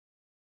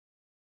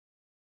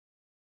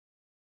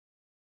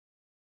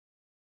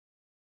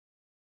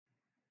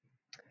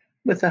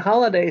With the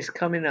holidays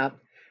coming up,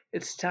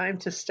 it's time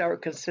to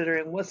start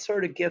considering what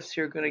sort of gifts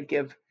you're going to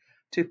give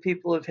to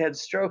people who've had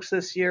strokes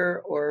this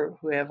year, or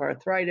who have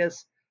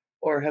arthritis,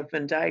 or have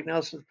been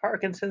diagnosed with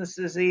Parkinson's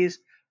disease,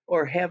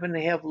 or happen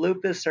to have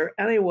lupus, or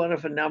any one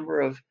of a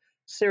number of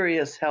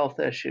serious health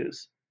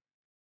issues.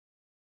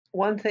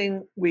 One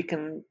thing we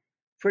can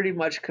pretty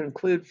much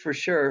conclude for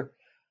sure: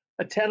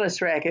 a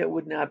tennis racket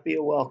would not be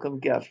a welcome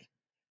gift.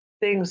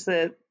 Things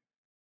that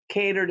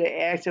cater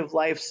to active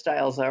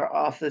lifestyles are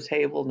off the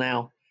table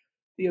now.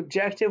 The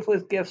objective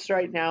with gifts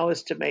right now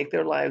is to make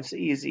their lives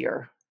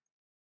easier.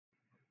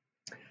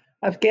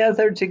 I've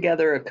gathered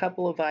together a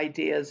couple of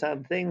ideas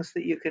on things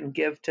that you can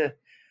give to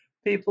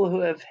people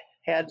who have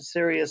had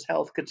serious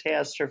health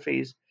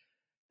catastrophes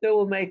that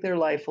will make their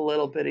life a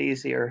little bit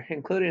easier,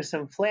 including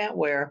some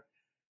flatware,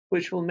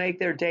 which will make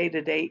their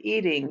day-to-day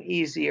eating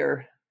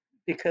easier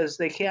because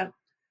they can't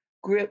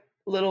grip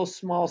little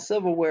small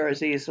silverware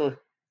as easily.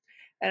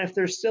 And if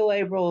they're still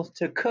able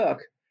to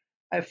cook,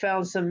 I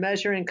found some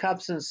measuring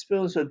cups and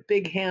spoons with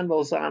big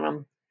handles on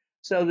them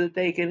so that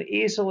they can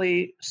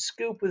easily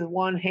scoop with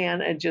one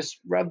hand and just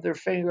rub their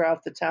finger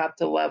off the top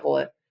to level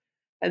it.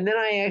 And then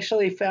I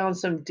actually found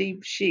some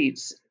deep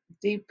sheets,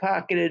 deep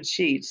pocketed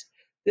sheets.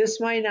 This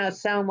might not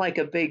sound like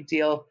a big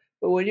deal,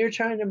 but when you're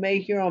trying to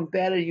make your own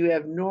bed and you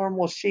have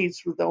normal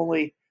sheets with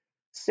only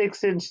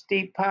 6-inch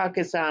deep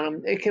pockets on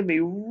them, it can be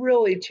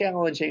really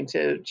challenging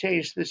to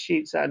change the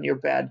sheets on your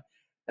bed.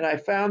 And I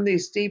found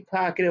these deep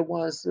pocketed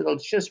ones that'll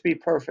just be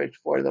perfect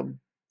for them.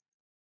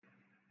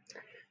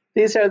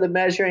 These are the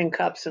measuring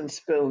cups and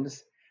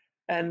spoons.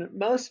 And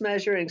most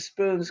measuring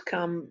spoons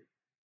come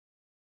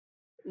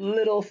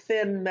little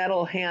thin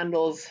metal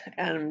handles,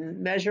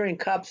 and measuring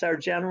cups are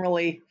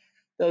generally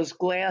those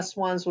glass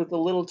ones with the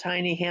little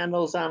tiny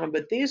handles on them.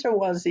 But these are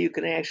ones that you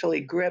can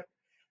actually grip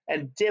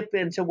and dip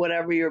into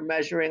whatever you're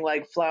measuring,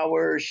 like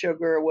flour or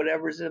sugar or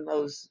whatever's in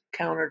those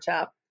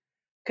countertop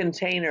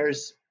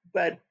containers.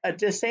 But a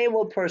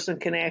disabled person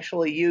can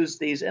actually use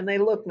these, and they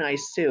look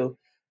nice too.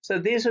 So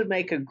these would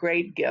make a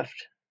great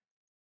gift.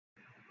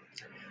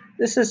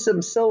 This is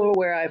some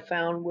silverware I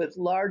found with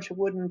large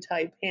wooden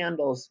type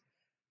handles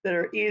that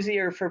are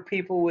easier for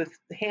people with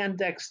hand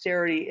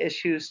dexterity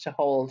issues to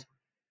hold.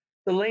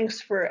 The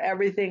links for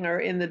everything are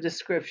in the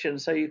description,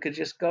 so you could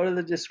just go to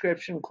the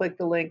description, click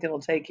the link, and it'll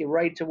take you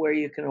right to where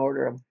you can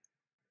order them.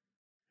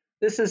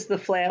 This is the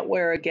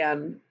flatware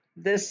again.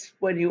 This,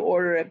 when you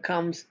order it,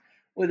 comes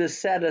with a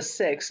set of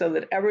 6 so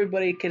that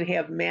everybody can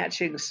have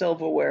matching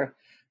silverware.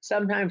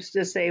 Sometimes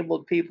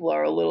disabled people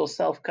are a little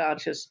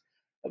self-conscious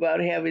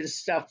about having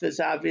stuff that's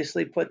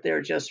obviously put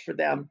there just for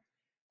them.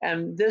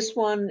 And this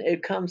one,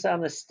 it comes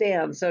on a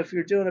stand, so if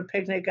you're doing a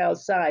picnic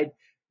outside,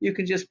 you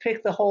can just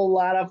pick the whole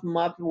lot of them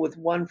up with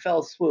one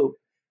fell swoop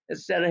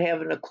instead of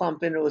having to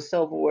clump into a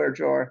silverware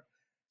drawer.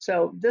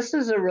 So this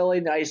is a really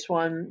nice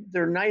one.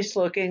 They're nice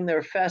looking,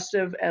 they're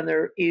festive, and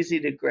they're easy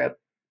to grip.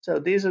 So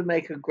these would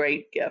make a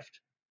great gift.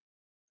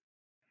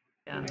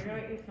 Yeah.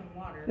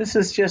 This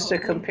is just a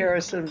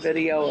comparison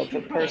video of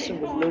a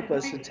person with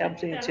lupus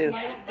attempting to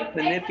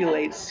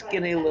manipulate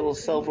skinny little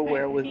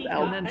silverware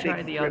without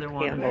big grip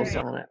handles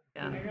on it.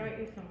 I got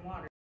you some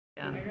water.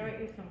 I got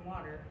you some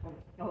water.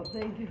 Oh,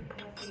 thank you.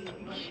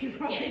 You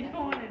probably don't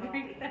want to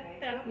drink that.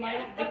 That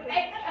might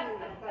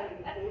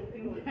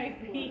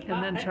be.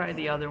 And then try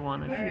the other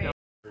one if you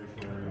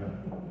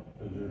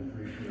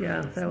don't.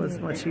 Yeah, that was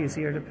much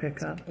easier to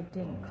pick up. It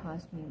didn't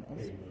cost me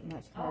as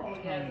much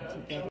hard time to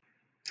get it.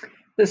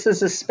 This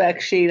is a spec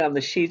sheet on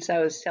the sheets I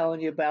was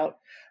telling you about.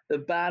 The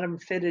bottom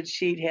fitted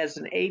sheet has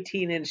an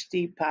 18-inch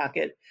deep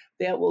pocket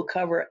that will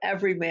cover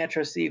every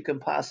mattress that you can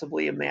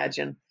possibly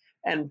imagine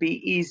and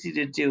be easy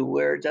to do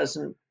where it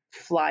doesn't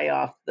fly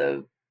off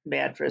the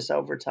mattress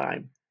over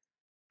time.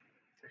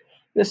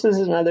 This is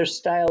another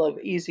style of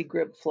easy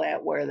grip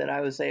flatware that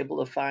I was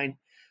able to find.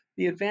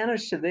 The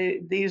advantage to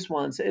these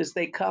ones is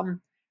they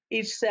come,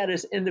 each set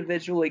is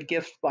individually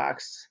gift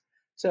boxed.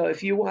 So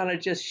if you want to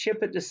just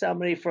ship it to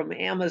somebody from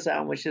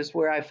Amazon, which is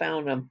where I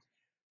found them,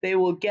 they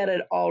will get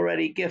it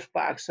already gift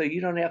boxed. So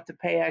you don't have to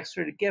pay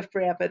extra to gift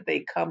wrap it. They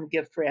come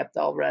gift wrapped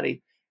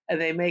already.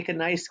 And they make a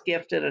nice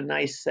gift and a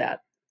nice set.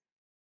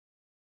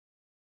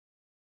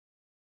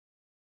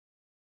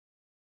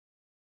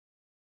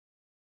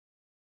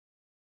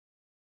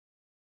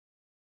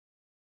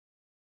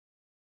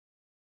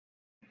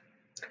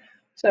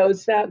 So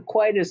it's not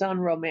quite as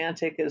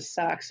unromantic as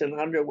socks and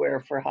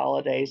underwear for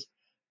holidays,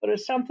 but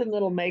it's something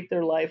that'll make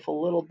their life a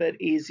little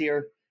bit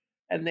easier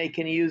and they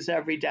can use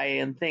every day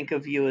and think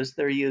of you as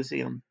they're using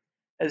them.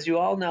 As you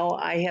all know,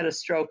 I had a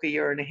stroke a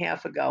year and a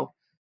half ago,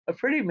 a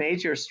pretty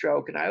major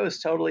stroke, and I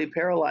was totally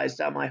paralyzed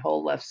on my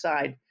whole left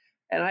side.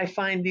 And I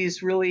find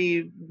these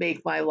really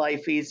make my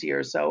life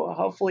easier. So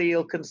hopefully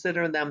you'll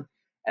consider them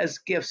as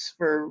gifts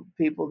for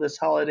people this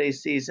holiday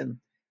season.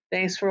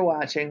 Thanks for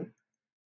watching.